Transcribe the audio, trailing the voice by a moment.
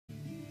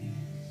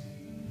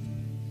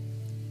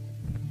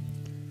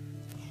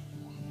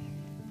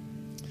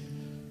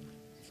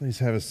Please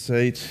have a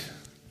seat.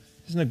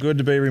 Isn't it good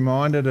to be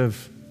reminded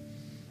of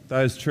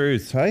those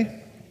truths,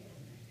 hey?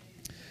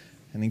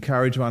 And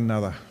encourage one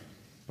another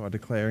by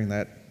declaring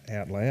that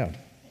out loud.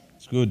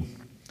 It's good.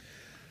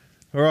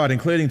 All right,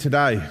 including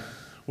today,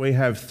 we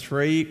have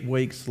 3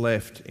 weeks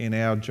left in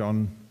our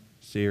John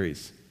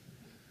series.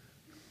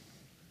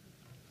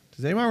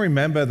 Does anyone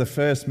remember the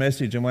first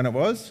message and when it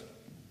was?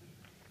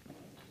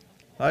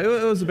 It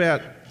was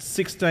about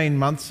 16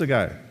 months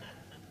ago.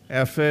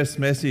 Our first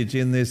message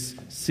in this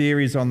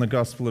series on the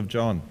Gospel of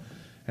John.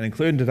 And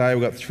including today,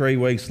 we've got 3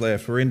 weeks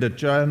left. We're into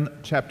John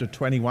chapter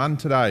 21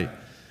 today.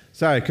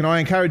 So can I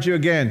encourage you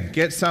again,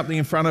 get something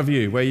in front of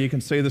you where you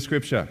can see the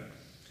scripture.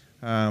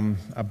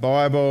 A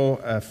Bible,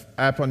 an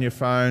app on your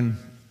phone.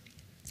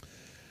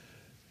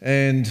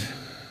 And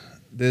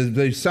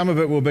some of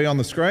it will be on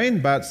the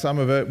screen, but some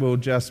of it will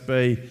just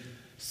be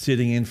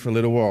sitting in for a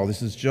little while.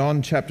 This is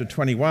John chapter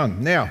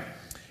 21. Now,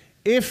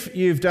 if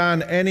you've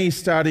done any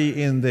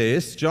study in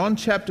this, John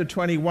chapter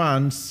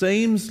 21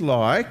 seems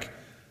like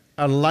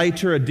a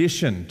later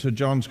addition to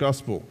John's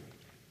Gospel.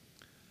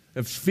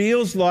 It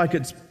feels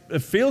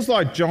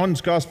like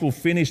John's Gospel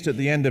finished at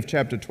the end of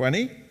chapter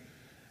 20,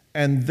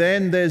 and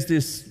then there's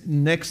this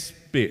next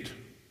bit.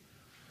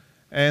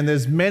 And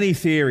there's many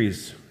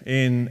theories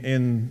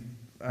in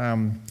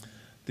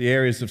the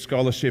areas of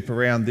scholarship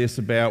around this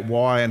about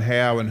why and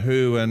how and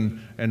who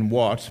and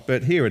what,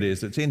 but here it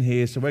is. It's in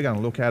here, so we're going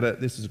to look at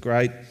it. This is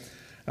great.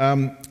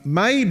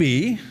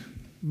 Maybe,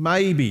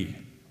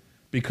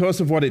 because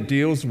of what it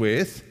deals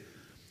with,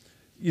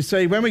 you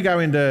see, when we go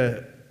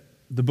into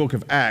the book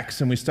of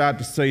Acts and we start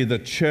to see the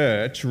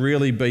church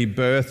really be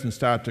birthed and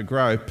start to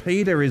grow,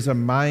 Peter is a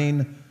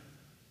main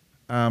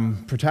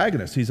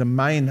protagonist. He's a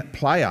main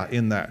player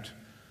in that.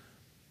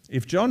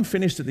 If John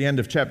finished at the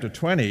end of chapter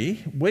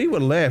 20, we were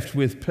left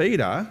with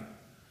Peter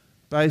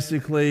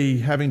basically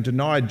having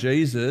denied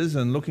Jesus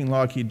and looking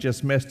like he'd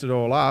just messed it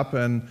all up.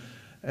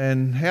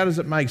 And how does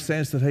it make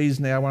sense that he's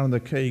now one of the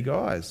key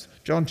guys?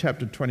 John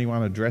chapter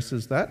 21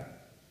 addresses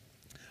that.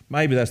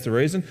 Maybe that's the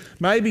reason.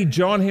 Maybe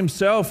John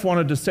himself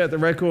wanted to set the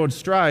record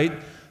straight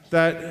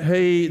that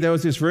there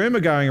was this rumour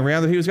going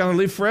around that he was going to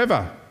live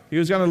forever. He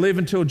was going to live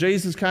until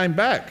Jesus came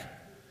back.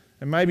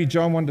 And maybe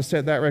John wanted to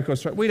set that record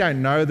straight. We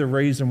don't know the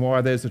reason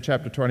why there's a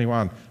chapter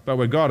 21, but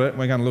we've got it and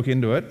we're going to look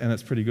into it, and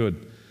it's pretty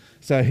good.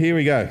 So here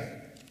we go.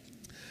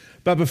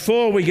 But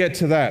before we get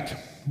to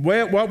that,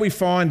 what we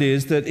find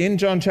is that in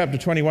John chapter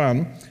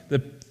 21, the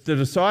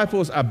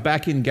disciples are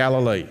back in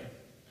Galilee.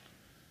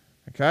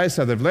 Okay,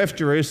 so they've left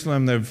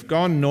Jerusalem, they've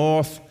gone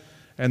north,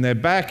 and they're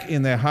back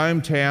in their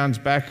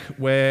hometowns, back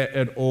where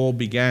it all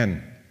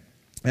began.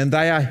 And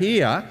they are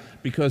here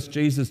because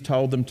Jesus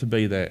told them to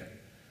be there.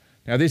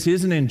 Now, this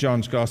isn't in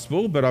John's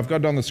Gospel, but I've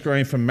got it on the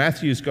screen from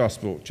Matthew's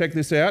Gospel. Check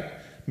this out,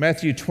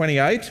 Matthew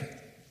 28.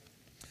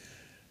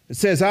 It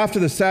says, after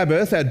the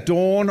Sabbath, at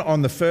dawn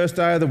on the first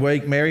day of the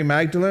week, Mary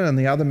Magdalene and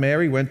the other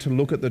Mary went to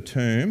look at the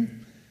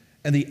tomb.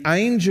 And the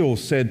angel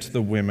said to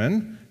the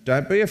women,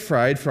 don't be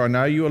afraid, for I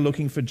know you are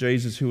looking for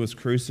Jesus who was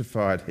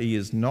crucified. He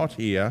is not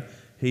here.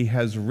 He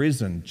has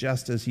risen,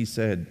 just as he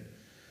said.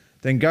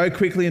 Then go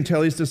quickly and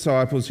tell his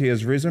disciples he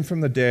has risen from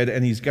the dead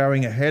and he's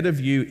going ahead of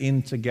you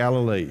into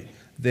Galilee.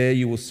 There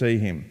you will see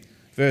him.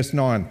 Verse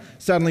 9,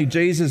 suddenly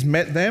Jesus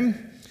met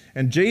them,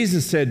 and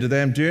Jesus said to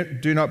them,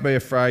 do not be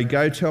afraid.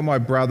 Go tell my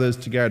brothers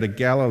to go to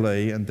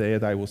Galilee, and there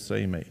they will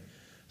see me.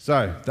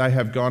 So they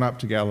have gone up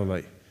to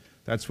Galilee.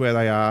 That's where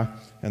they are,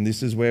 and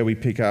this is where we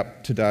pick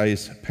up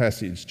today's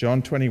passage.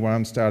 John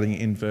 21, starting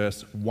in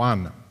verse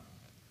 1.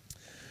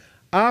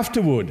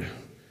 Afterward,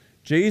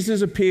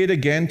 Jesus appeared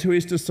again to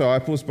his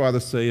disciples by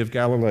the Sea of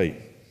Galilee.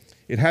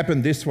 It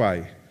happened this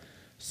way.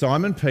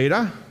 Simon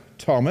Peter,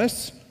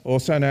 Thomas,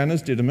 also known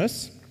as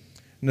Didymus,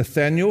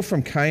 Nathanael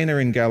from Cana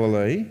in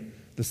Galilee,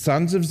 the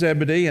sons of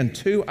Zebedee, and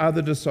 2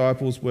 other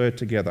disciples were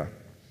together.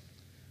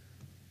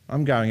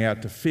 I'm going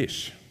out to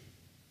fish,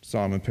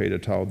 Simon Peter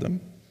told them.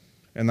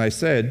 And they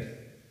said,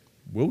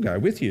 we'll go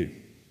with you.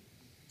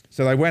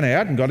 So they went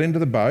out and got into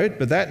the boat,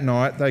 but that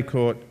night they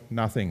caught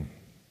nothing.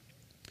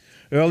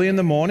 Early in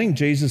the morning,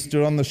 Jesus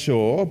stood on the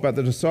shore, but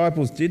the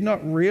disciples did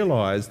not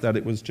realise that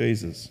it was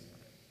Jesus.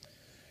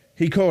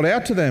 He called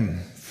out to them,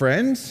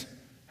 friends,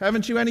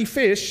 haven't you any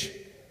fish?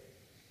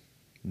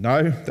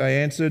 No,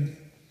 they answered.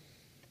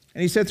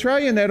 And he said, throw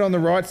your net on the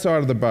right side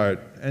of the boat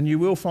and you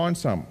will find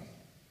some.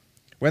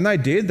 When they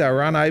did, they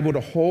were unable to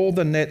haul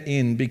the net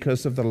in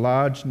because of the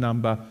large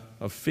number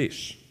of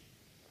fish.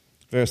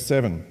 Verse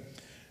 7.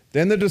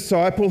 Then the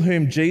disciple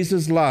whom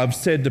Jesus loved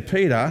said to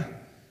Peter,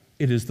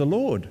 it is the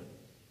Lord.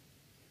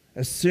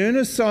 As soon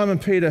as Simon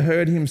Peter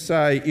heard him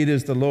say, it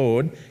is the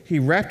Lord, he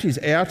wrapped his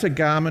outer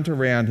garment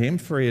around him,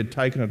 for he had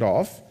taken it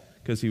off,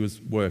 because he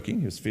was working,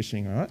 he was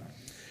fishing, right?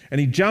 And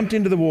he jumped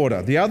into the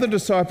water. The other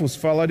disciples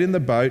followed in the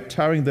boat,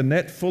 towing the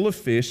net full of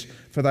fish,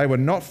 for they were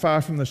not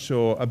far from the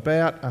shore,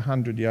 about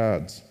 100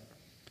 yards.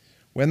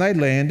 When they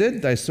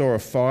landed, they saw a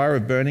fire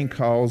of burning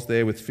coals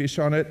there with fish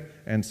on it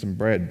and some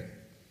bread.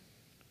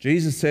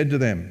 Jesus said to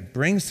them,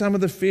 bring some of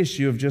the fish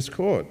you have just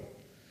caught.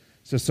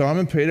 So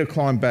Simon Peter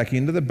climbed back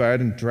into the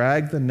boat and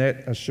dragged the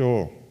net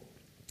ashore.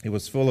 It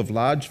was full of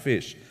large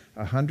fish,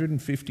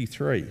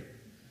 153.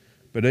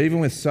 But even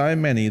with so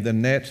many, the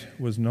net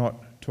was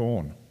not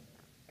torn.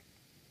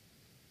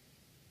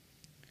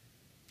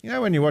 You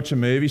know, when you watch a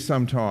movie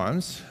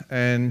sometimes,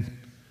 and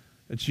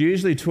it's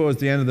usually towards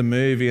the end of the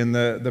movie and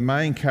the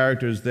main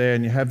character is there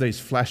and you have these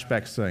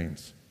flashback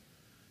scenes.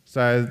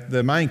 So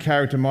the main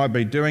character might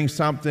be doing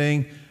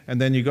something and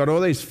then you've got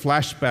all these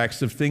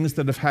flashbacks of things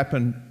that have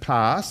happened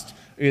past,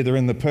 either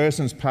in the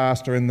person's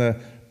past or in the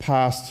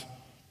past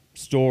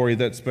story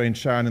that's been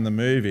shown in the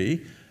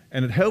movie,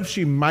 and it helps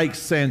you make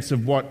sense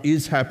of what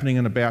is happening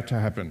and about to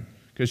happen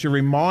because you're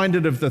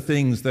reminded of the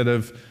things that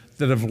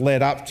have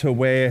led up to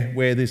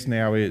where this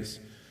now is.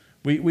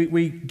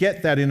 We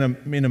get that in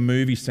a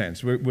movie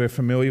sense. We're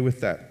familiar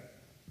with that.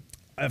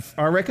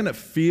 I reckon it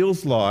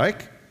feels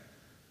like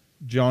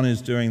John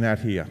is doing that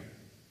here.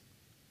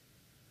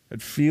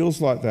 It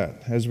feels like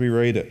that as we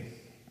read it.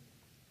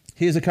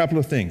 Here's a couple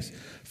of things.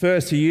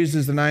 First, he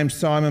uses the name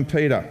Simon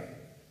Peter.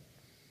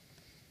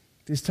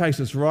 This takes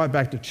us right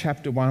back to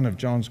chapter 1 of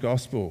John's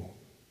Gospel,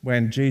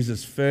 when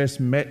Jesus first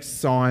met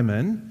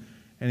Simon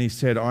and he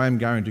said, I am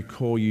going to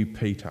call you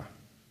Peter.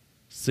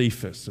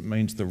 Cephas, it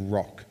means the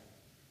rock.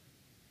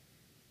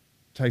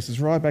 Takes us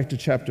right back to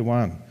chapter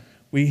 1.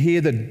 We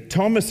hear that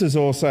Thomas is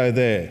also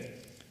there.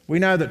 We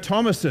know that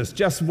Thomas,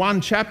 just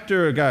one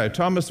chapter ago,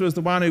 Thomas was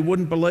the one who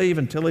wouldn't believe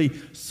until he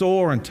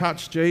saw and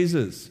touched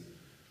Jesus.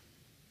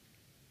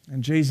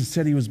 And Jesus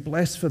said he was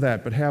blessed for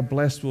that, but how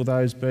blessed will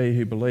those be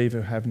who believe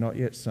who have not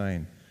yet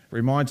seen?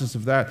 Reminds us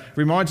of that.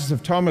 Reminds us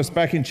of Thomas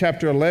back in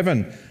chapter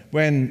 11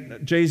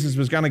 when Jesus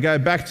was going to go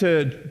back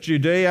to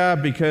Judea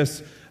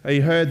because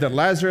he heard that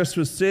Lazarus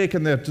was sick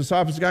and the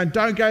disciples were going,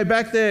 don't go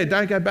back there,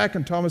 don't go back.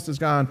 And Thomas is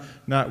going,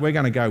 no, we're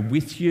going to go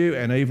with you,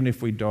 and even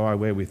if we die,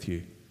 we're with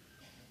you.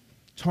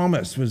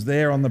 Thomas was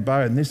there on the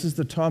boat, and this is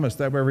the Thomas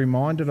that we're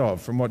reminded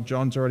of from what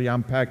John's already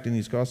unpacked in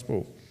his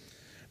gospel.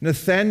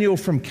 Nathanael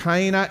from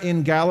Cana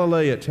in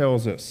Galilee, it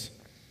tells us.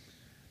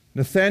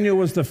 Nathanael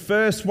was the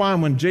first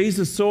one when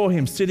Jesus saw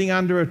him sitting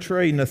under a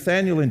tree.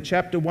 Nathanael in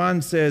chapter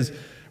 1 says,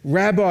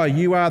 Rabbi,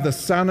 you are the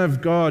Son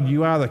of God,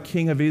 you are the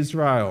King of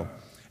Israel.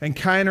 And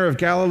Cana of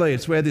Galilee,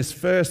 it's where this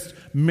first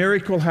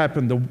miracle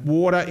happened, the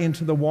water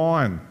into the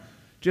wine.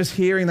 Just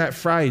hearing that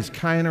phrase,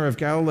 Cana of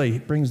Galilee,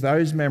 brings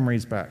those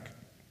memories back.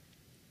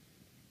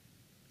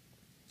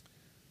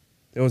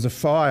 There was a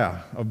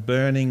fire of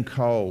burning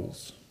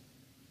coals.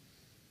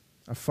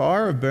 A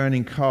fire of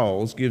burning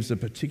coals gives a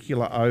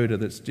particular odour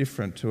that's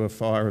different to a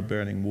fire of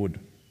burning wood.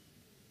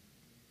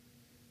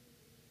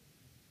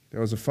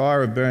 There was a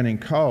fire of burning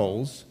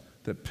coals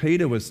that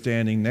Peter was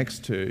standing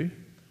next to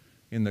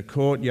in the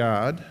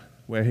courtyard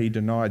where he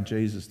denied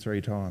Jesus 3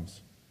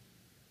 times.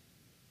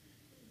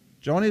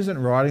 John isn't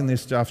writing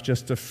this stuff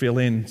just to fill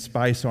in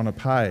space on a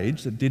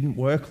page. It didn't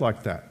work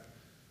like that.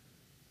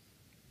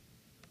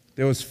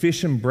 There was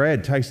fish and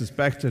bread. Takes us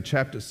back to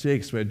chapter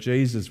 6 where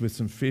Jesus, with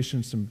some fish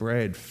and some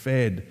bread,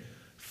 fed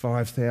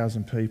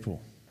 5,000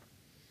 people.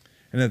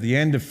 And at the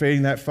end of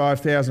feeding that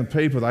 5,000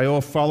 people, they all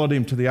followed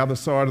him to the other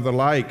side of the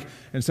lake.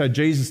 And so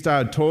Jesus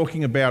started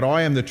talking about,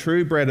 I am the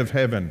true bread of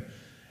heaven.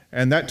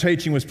 And that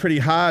teaching was pretty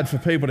hard for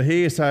people to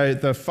hear. So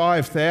the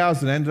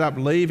 5,000 ended up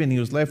leaving. He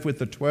was left with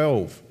the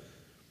 12.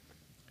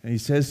 And he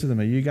says to them,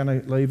 are you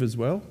going to leave as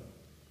well?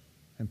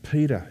 And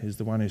Peter is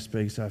the one who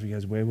speaks up. He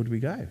goes, where would we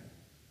go?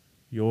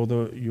 You're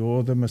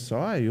the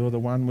Messiah. You're the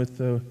one with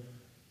the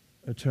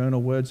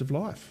eternal words of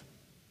life.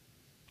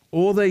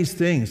 All these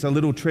things are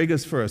little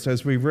triggers for us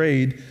as we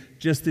read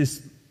just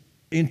this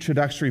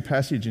introductory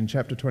passage in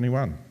chapter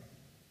 21.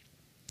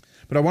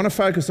 But I want to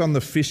focus on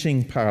the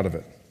fishing part of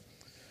it.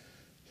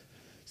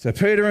 So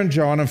Peter and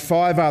John and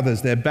 5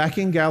 others, they're back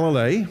in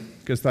Galilee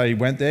because they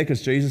went there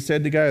because Jesus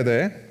said to go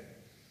there.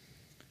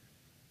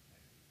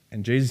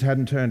 And Jesus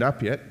hadn't turned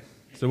up yet.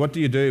 So what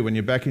do you do when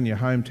you're back in your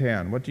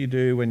hometown? What do you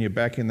do when you're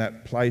back in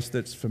that place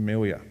that's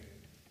familiar?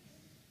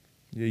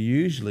 You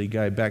usually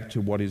go back to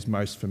what is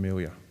most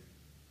familiar.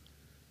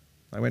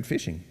 They went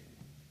fishing.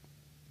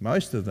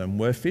 Most of them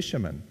were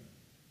fishermen.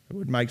 It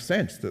would make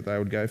sense that they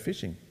would go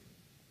fishing.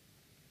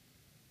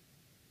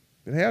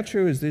 But how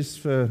true is this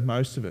for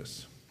most of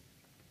us?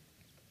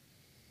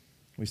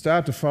 We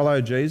start to follow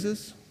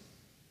Jesus.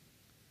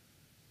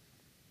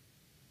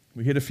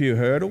 We hit a few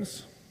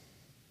hurdles.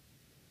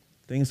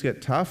 Things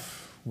get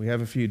tough. We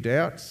have a few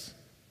doubts.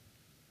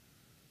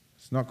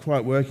 It's not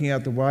quite working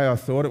out the way I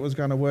thought it was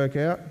going to work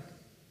out.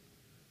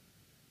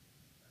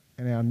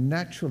 And our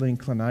natural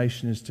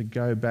inclination is to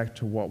go back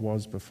to what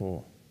was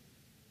before.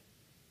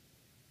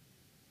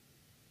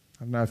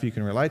 I don't know if you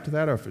can relate to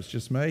that or if it's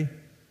just me.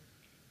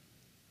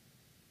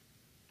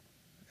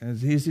 And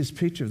here's this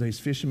picture of these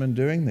fishermen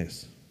doing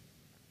this.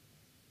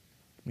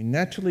 We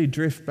naturally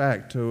drift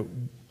back to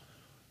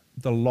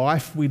the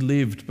life we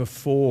lived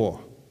before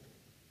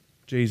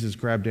Jesus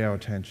grabbed our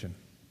attention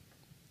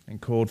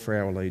and called for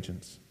our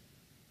allegiance.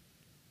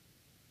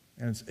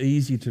 And it's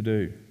easy to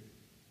do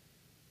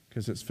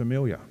because it's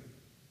familiar.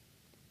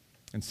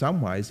 In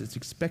some ways, it's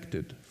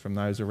expected from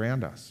those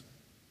around us.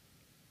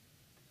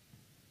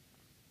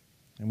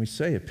 And we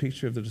see a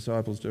picture of the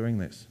disciples doing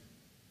this.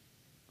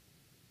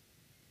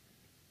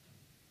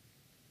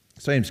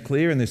 It seems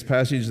clear in this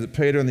passage that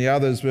Peter and the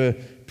others were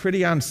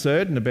pretty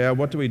uncertain about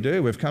what do we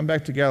do. We've come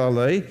back to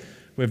Galilee.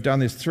 We've done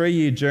this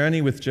 3-year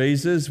journey with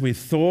Jesus. We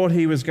thought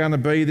he was going to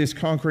be this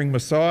conquering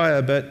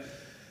Messiah, but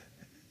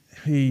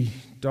he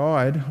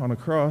died on a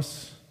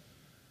cross.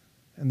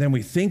 And then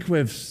we think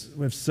we've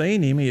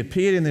seen him. He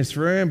appeared in this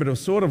room, but it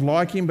was sort of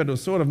like him, but it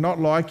was sort of not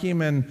like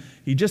him. And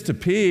he just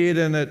appeared,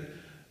 and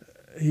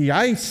he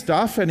ate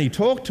stuff and he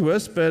talked to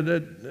us, but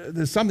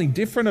there's something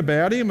different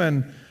about him,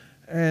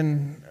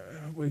 and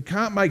we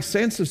can't make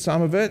sense of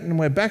some of it, and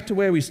we're back to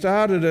where we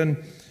started, and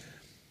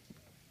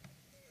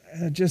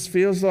it just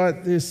feels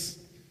like this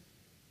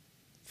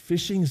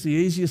fishing's the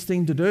easiest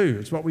thing to do.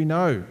 It's what we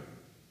know.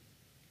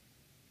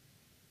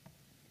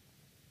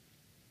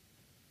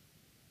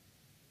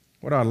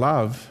 What I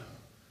love,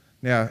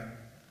 now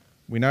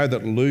we know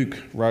that Luke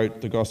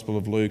wrote the Gospel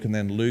of Luke, and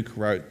then Luke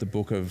wrote the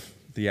book of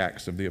the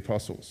Acts of the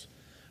Apostles.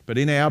 But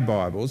in our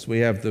Bibles, we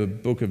have the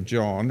book of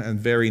John, and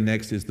very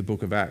next is the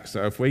book of Acts.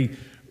 So if we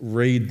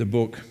read the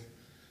book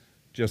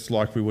just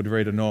like we would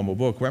read a normal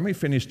book, when we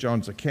finish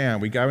John's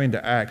account, we go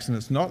into Acts, and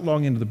it's not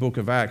long into the book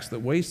of Acts that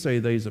we see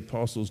these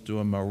apostles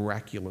doing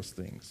miraculous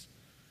things.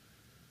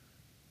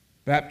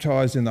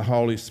 Baptised in the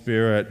Holy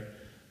Spirit,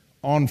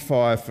 on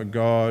fire for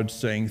God,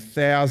 seeing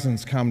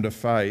thousands come to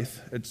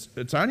faith.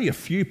 It's only a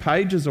few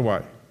pages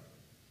away.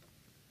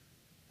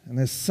 And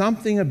there's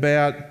something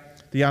about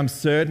the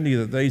uncertainty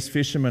that these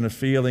fishermen are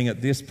feeling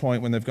at this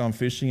point when they've gone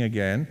fishing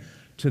again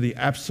to the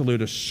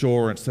absolute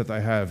assurance that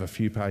they have a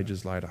few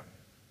pages later.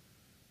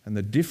 And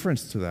the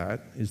difference to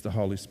that is the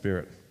Holy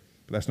Spirit.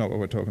 But that's not what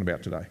we're talking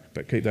about today,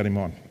 but keep that in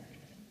mind.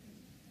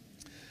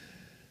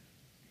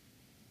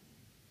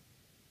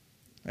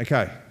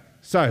 Okay,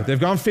 so they've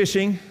gone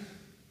fishing.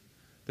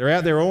 They're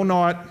out there all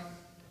night.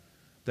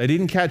 They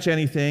didn't catch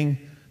anything.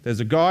 There's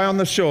a guy on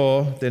the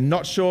shore. They're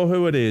not sure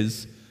who it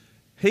is.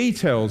 He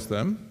tells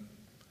them,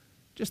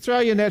 just throw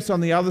your nets on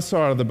the other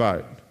side of the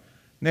boat.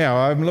 Now,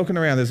 I'm looking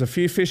around. There's a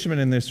few fishermen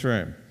in this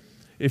room.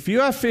 If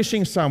you are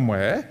fishing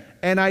somewhere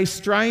and a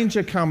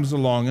stranger comes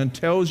along and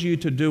tells you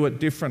to do it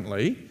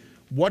differently,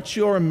 what's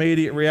your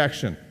immediate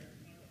reaction?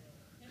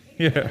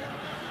 Yeah.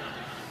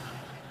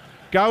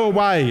 Go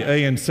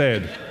away, Ian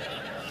said.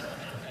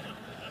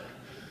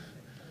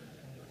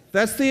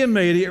 That's the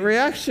immediate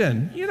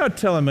reaction. You're not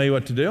telling me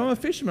what to do. I'm a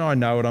fisherman. I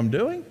know what I'm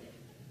doing.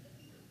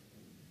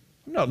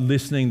 I'm not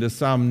listening to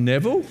some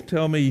Neville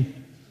tell me,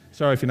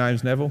 sorry if your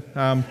name's Neville.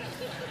 I'm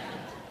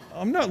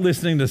not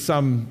listening to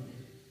some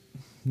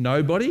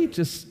nobody.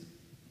 Just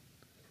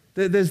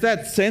there's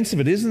that sense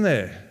of it, isn't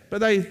there? But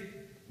they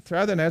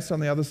throw their nets on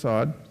the other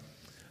side.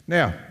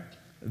 Now,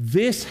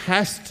 this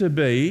has to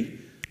be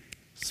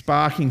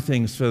sparking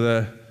things for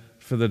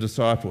the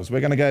disciples.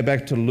 We're going to go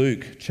back to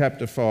Luke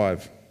chapter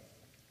 5.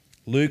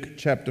 Luke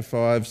chapter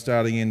 5,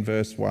 starting in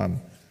verse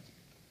 1.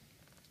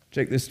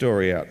 Check this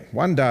story out.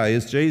 One day,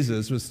 as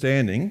Jesus was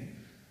standing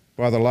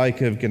by the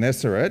lake of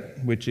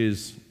Gennesaret, which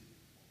is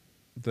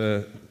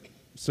the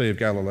Sea of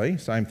Galilee,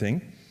 same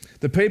thing,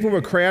 the people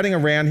were crowding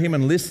around him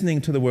and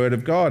listening to the word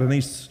of God. And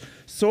he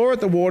saw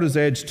at the water's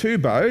edge 2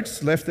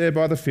 boats left there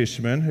by the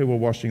fishermen who were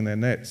washing their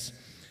nets.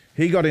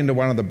 He got into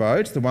one of the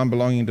boats, the one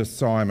belonging to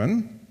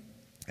Simon,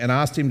 and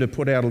asked him to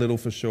put out a little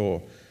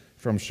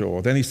from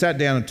shore. Then he sat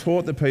down and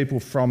taught the people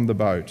from the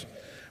boat.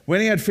 When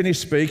he had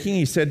finished speaking,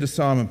 he said to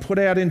Simon, "Put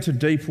out into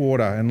deep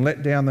water and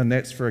let down the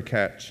nets for a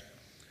catch."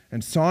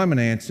 And Simon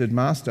answered,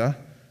 "Master,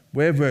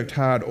 we've worked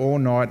hard all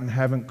night and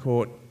haven't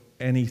caught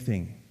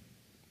anything.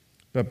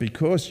 But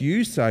because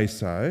you say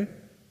so,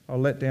 I'll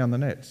let down the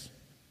nets."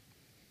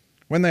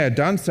 When they had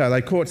done so,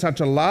 they caught such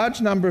a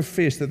large number of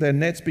fish that their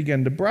nets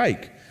began to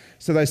break.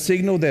 So they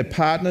signalled their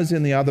partners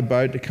in the other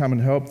boat to come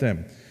and help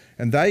them.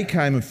 And they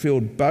came and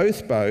filled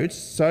both boats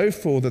so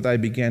full that they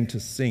began to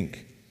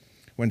sink.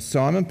 When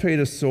Simon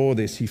Peter saw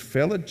this, he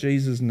fell at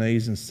Jesus'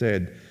 knees and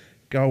said,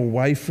 "Go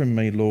away from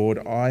me, Lord,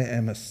 I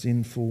am a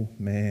sinful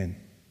man."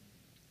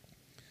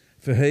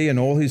 For he and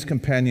all his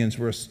companions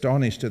were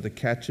astonished at the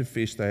catch of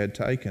fish they had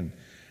taken,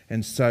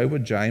 and so were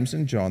James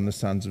and John, the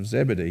sons of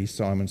Zebedee,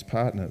 Simon's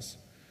partners.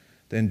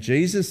 Then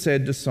Jesus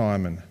said to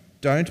Simon,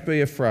 "Don't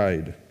be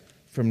afraid.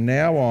 From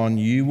now on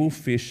you will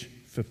fish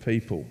for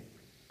people."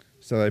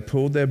 So they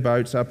pulled their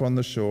boats up on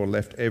the shore,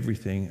 left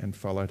everything, and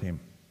followed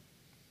him.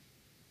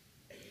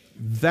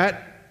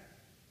 That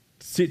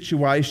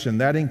situation,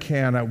 that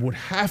encounter would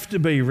have to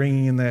be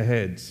ringing in their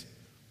heads.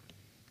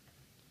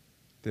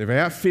 They're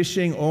out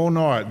fishing all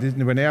night.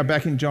 We're now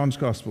back in John's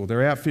Gospel.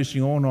 They're out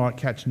fishing all night,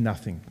 catch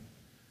nothing.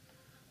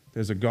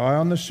 There's a guy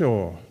on the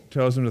shore,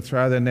 tells them to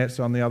throw their nets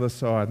on the other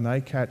side, and they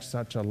catch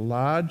such a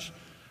large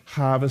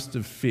harvest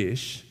of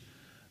fish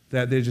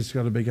that they're just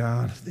got to be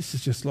going, this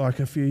is just like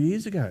a few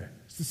years ago.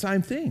 It's the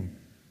same thing.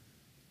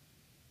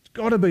 It's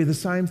got to be the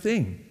same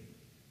thing.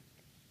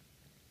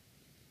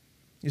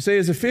 You see,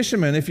 as a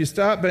fisherman, if you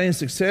start being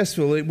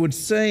successful, it would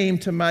seem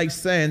to make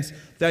sense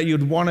that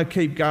you'd want to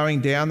keep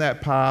going down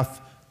that path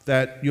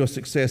that your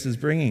success is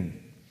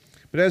bringing.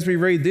 But as we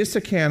read this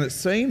account, it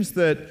seems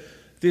that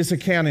this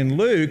account in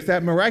Luke,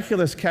 that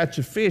miraculous catch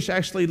of fish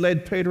actually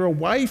led Peter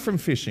away from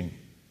fishing.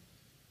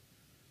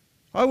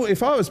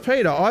 If I was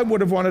Peter, I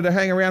would have wanted to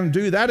hang around and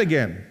do that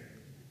again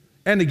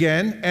and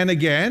again and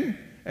again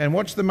and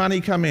watch the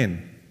money come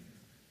in,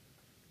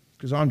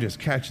 because I'm just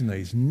catching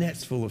these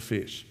nets full of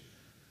fish.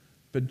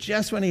 But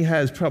just when he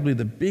has probably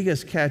the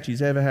biggest catch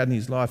he's ever had in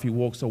his life, he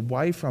walks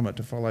away from it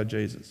to follow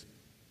Jesus,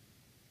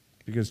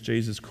 because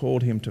Jesus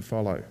called him to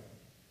follow.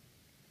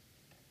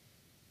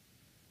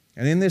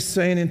 And in this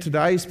scene in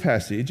today's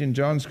passage in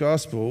John's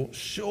Gospel,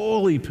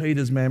 surely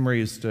Peter's memory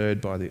is stirred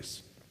by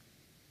this.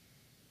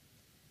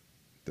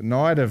 The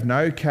night of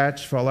no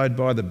catch followed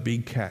by the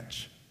big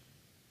catch.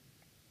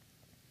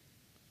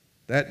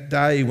 That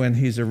day when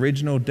his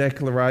original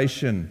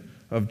declaration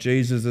of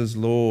Jesus as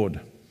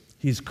Lord,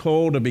 his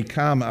call to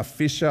become a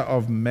fisher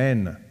of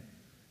men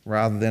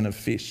rather than of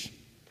fish,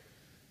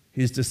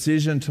 his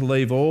decision to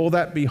leave all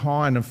that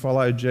behind and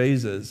follow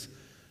Jesus,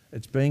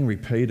 it's being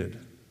repeated.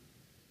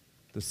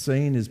 The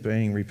scene is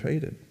being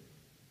repeated.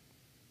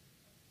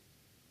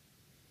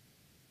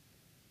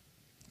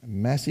 A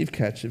massive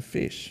catch of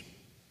fish.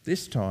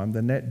 This time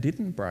the net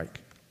didn't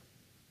break.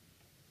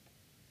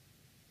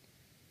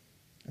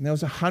 And there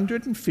was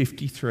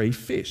 153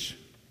 fish.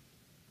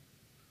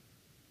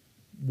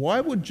 Why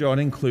would John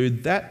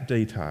include that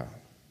detail?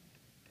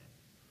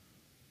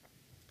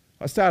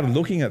 I started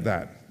looking at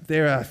that.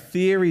 There are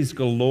theories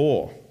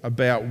galore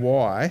about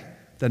why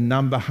the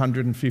number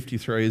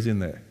 153 is in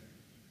there.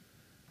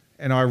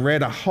 And I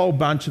read a whole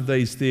bunch of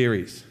these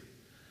theories.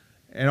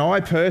 And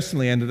I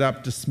personally ended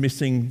up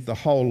dismissing the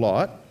whole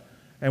lot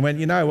and went,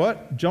 you know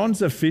what?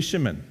 John's a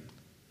fisherman.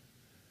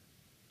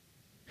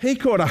 He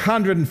caught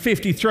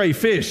 153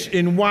 fish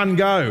in one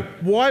go.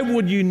 Why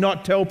would you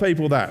not tell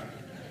people that?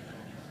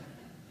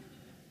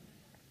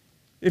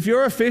 If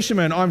you're a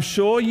fisherman, I'm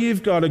sure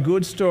you've got a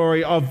good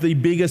story of the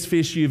biggest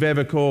fish you've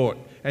ever caught,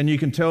 and you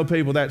can tell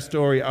people that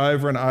story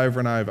over and over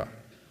and over.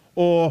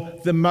 Or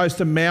the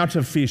most amount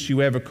of fish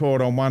you ever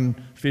caught on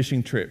one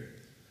fishing trip.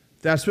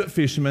 That's what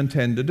fishermen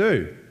tend to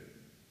do.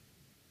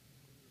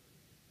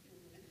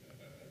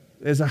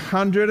 There's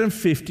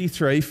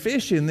 153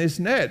 fish in this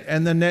net,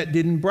 and the net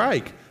didn't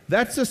break.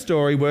 That's a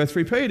story worth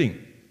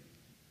repeating.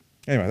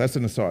 Anyway, that's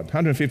an aside.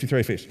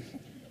 153 fish.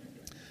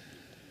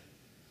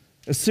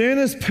 As soon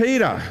as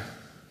Peter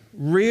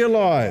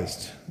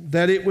realised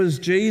that it was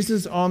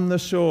Jesus on the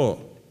shore,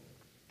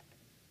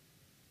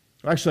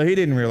 actually he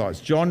didn't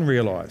realise, John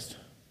realised.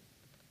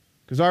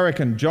 Because I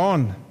reckon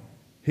John,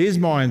 his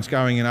mind's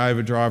going in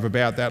overdrive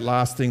about that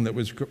last thing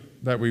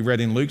that we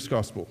read in Luke's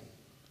Gospel.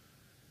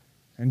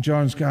 And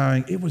John's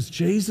going, it was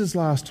Jesus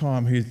last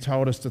time who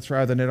told us to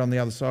throw the net on the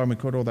other side and we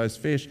caught all those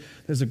fish.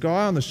 There's a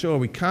guy on the shore,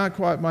 we can't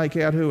quite make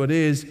out who it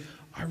is.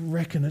 I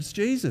reckon it's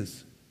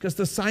Jesus, because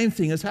the same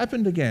thing has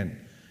happened again.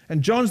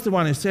 And John's the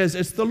one who says,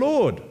 it's the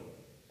Lord.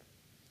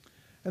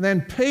 And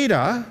then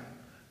Peter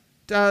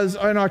does,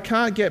 and I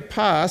can't get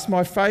past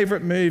my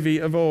favourite movie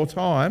of all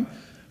time,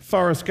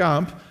 Forrest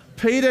Gump.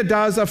 Peter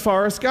does a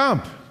Forrest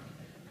Gump.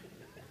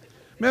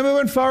 Remember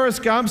when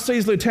Forrest Gump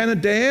sees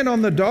Lieutenant Dan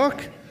on the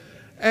dock?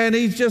 And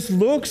he just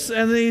looks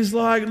and he's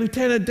like,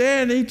 Lieutenant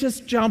Dan, he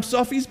just jumps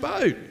off his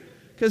boat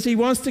because he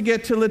wants to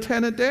get to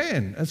Lieutenant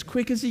Dan as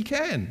quick as he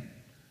can.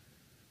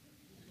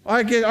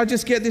 I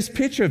just get this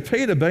picture of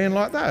Peter being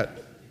like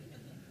that.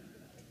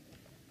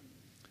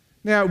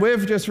 Now,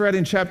 we've just read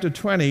in chapter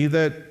 20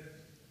 that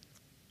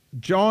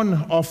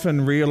John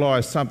often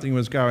realised something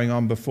was going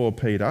on before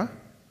Peter.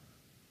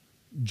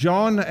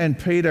 John and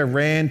Peter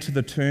ran to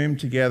the tomb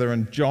together,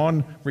 and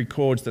John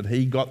records that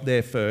he got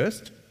there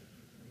first.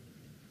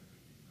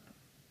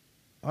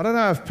 I don't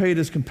know if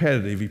Peter's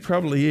competitive, he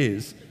probably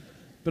is,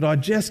 but I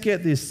just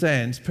get this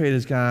sense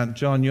Peter's going,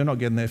 John, you're not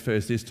getting there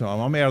first this time.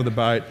 I'm out of the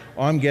boat,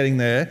 I'm getting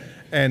there,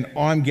 and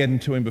I'm getting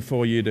to him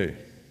before you do.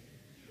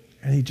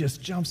 And he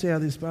just jumps out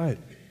of this boat.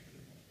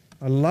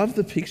 I love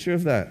the picture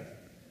of that.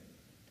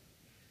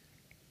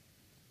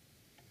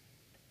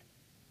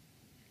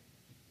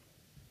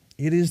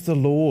 It is the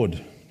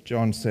Lord,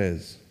 John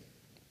says.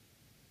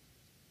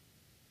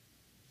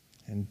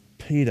 And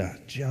Peter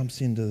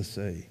jumps into the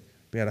sea.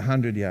 About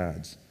 100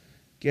 yards,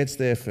 gets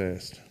there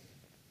first.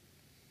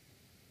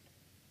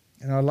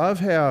 And I love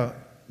how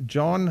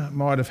John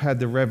might have had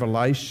the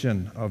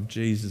revelation of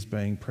Jesus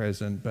being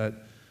present,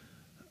 but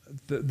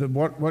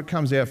what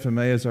comes out for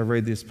me as I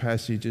read this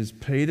passage is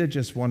Peter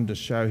just wanted to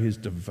show his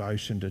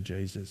devotion to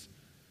Jesus.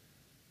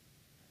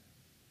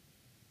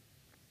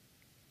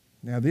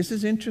 Now this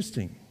is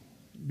interesting,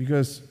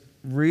 because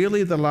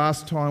really the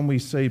last time we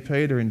see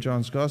Peter in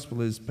John's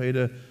Gospel is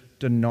Peter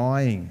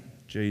denying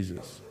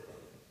Jesus.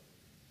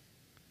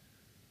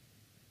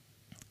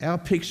 Our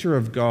picture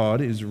of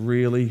God is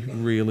really,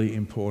 really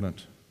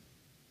important.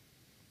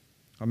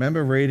 I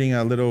remember reading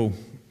a little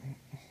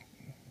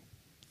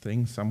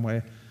thing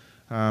somewhere.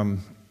 I don't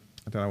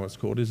know what it's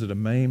called. Is it a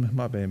meme? It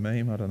might be a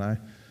meme. I don't know.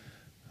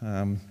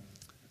 I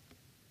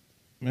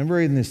remember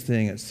reading this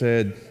thing. It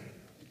said,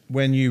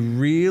 when you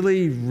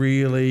really,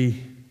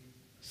 really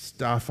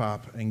stuff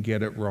up and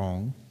get it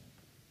wrong,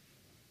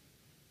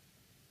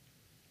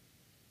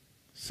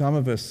 some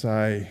of us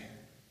say,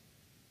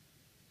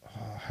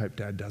 I hope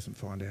Dad doesn't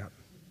find out.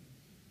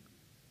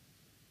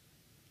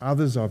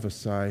 Others of us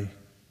say,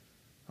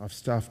 I've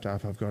stuffed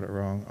up, I've got it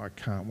wrong, I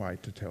can't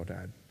wait to tell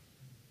Dad.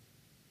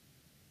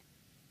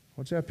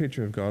 What's our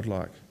picture of God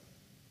like?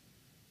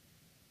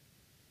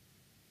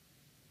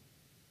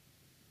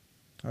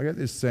 I get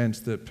this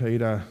sense that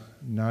Peter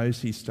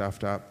knows he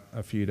stuffed up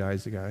a few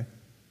days ago.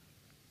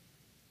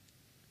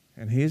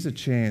 And here's a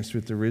chance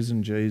with the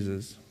risen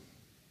Jesus,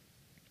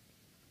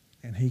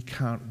 and he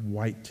can't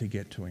wait to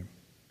get to him.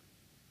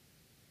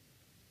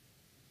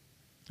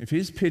 If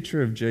his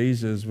picture of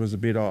Jesus was a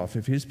bit off,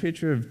 if his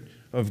picture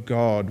of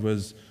God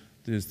was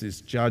there's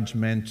this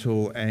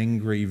judgmental,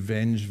 angry,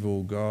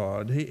 vengeful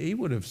God, he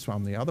would have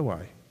swum the other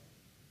way.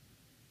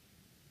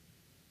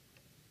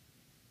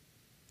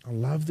 I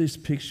love this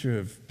picture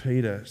of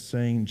Peter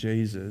seeing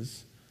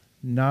Jesus,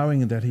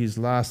 knowing that his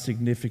last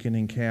significant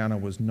encounter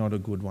was not a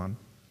good one,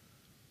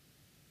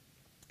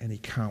 and he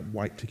can't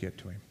wait to get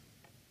to him.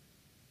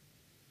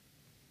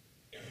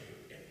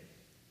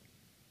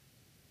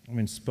 I'm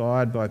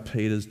inspired by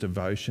Peter's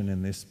devotion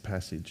in this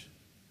passage.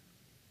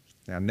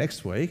 Now,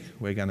 next week,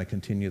 we're going to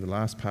continue the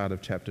last part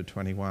of chapter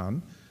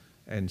 21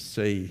 and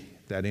see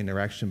that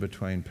interaction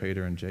between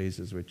Peter and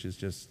Jesus, which is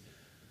just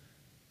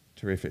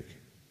terrific.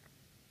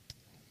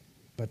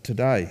 But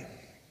today,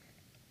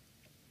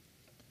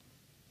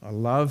 I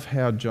love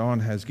how John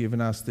has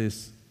given us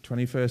this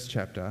 21st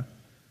chapter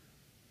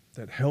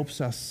that helps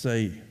us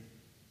see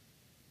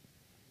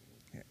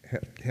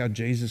how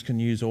Jesus can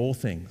use all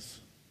things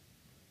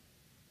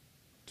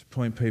to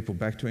point people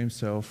back to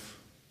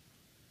himself,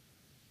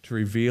 to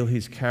reveal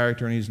his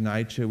character and his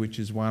nature, which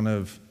is one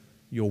of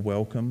your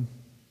welcome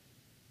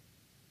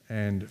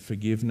and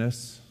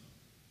forgiveness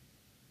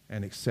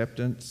and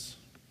acceptance,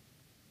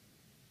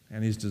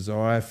 and his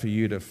desire for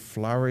you to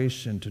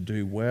flourish and to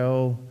do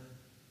well.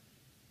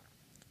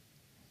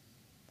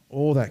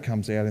 All that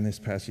comes out in this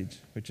passage,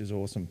 which is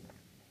awesome.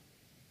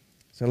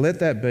 So let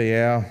that be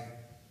our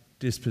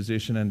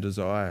disposition and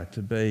desire,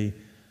 to be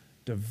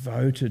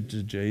devoted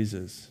to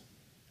Jesus.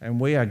 And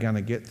we are going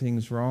to get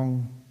things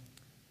wrong,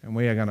 and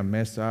we are going to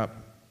mess up.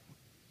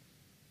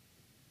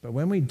 But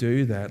when we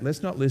do that,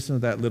 let's not listen to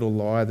that little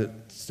lie that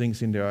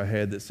sinks into our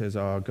head that says,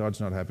 oh, God's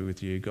not happy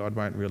with you. God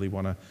won't really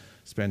want to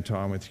spend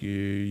time with you.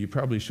 You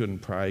probably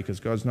shouldn't pray because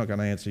God's not going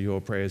to answer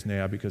your prayers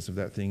now because of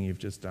that thing you've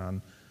just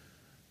done.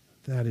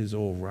 That is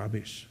all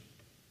rubbish.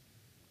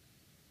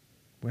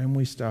 When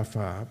we stuff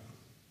up,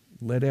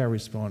 let our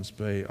response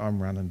be,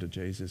 I'm running to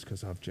Jesus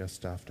because I've just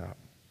stuffed up.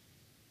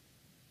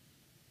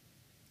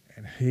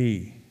 And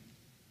he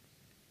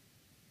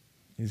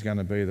is going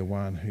to be the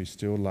one who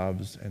still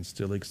loves and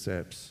still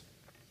accepts.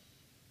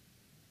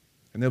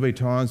 And there'll be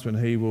times when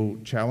he will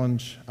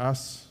challenge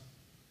us,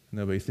 and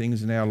there'll be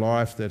things in our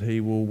life that he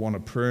will want to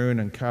prune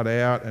and cut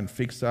out and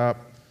fix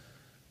up.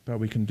 But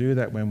we can do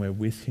that when we're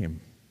with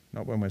him,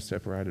 not when we're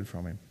separated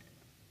from him.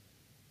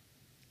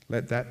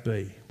 Let that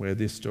be where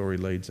this story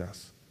leads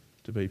us,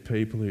 to be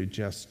people who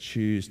just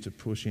choose to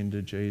push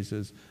into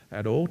Jesus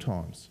at all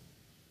times.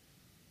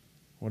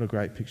 What a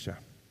great picture.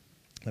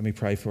 Let me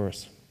pray for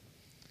us.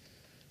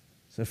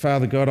 So,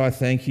 Father God, I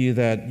thank you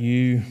that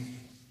you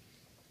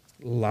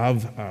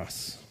love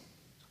us.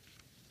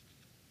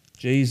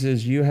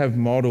 Jesus, you have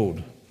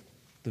modelled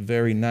the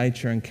very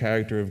nature and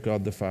character of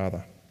God the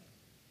Father.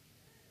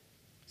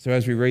 So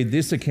as we read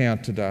this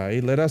account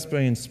today, let us be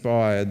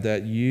inspired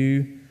that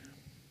you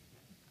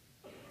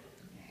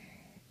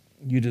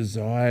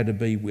desire to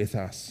be with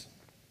us.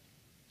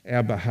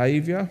 Our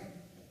behaviour,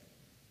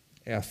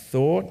 our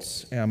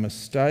thoughts, our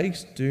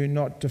mistakes do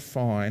not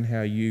define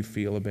how you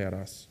feel about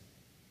us.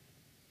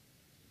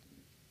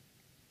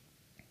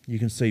 You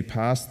can see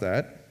past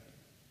that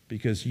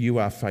because you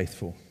are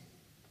faithful.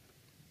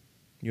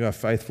 You are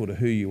faithful to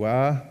who you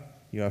are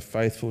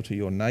faithful to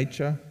your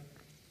nature,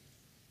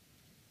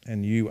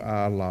 and you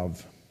are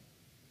love.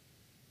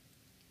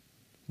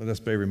 Let us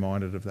be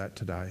reminded of that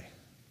today.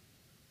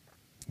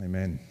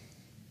 Amen.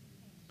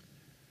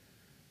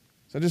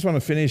 So I just want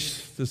to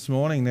finish this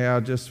morning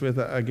now just with,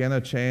 again, a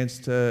chance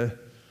to,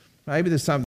 maybe there's something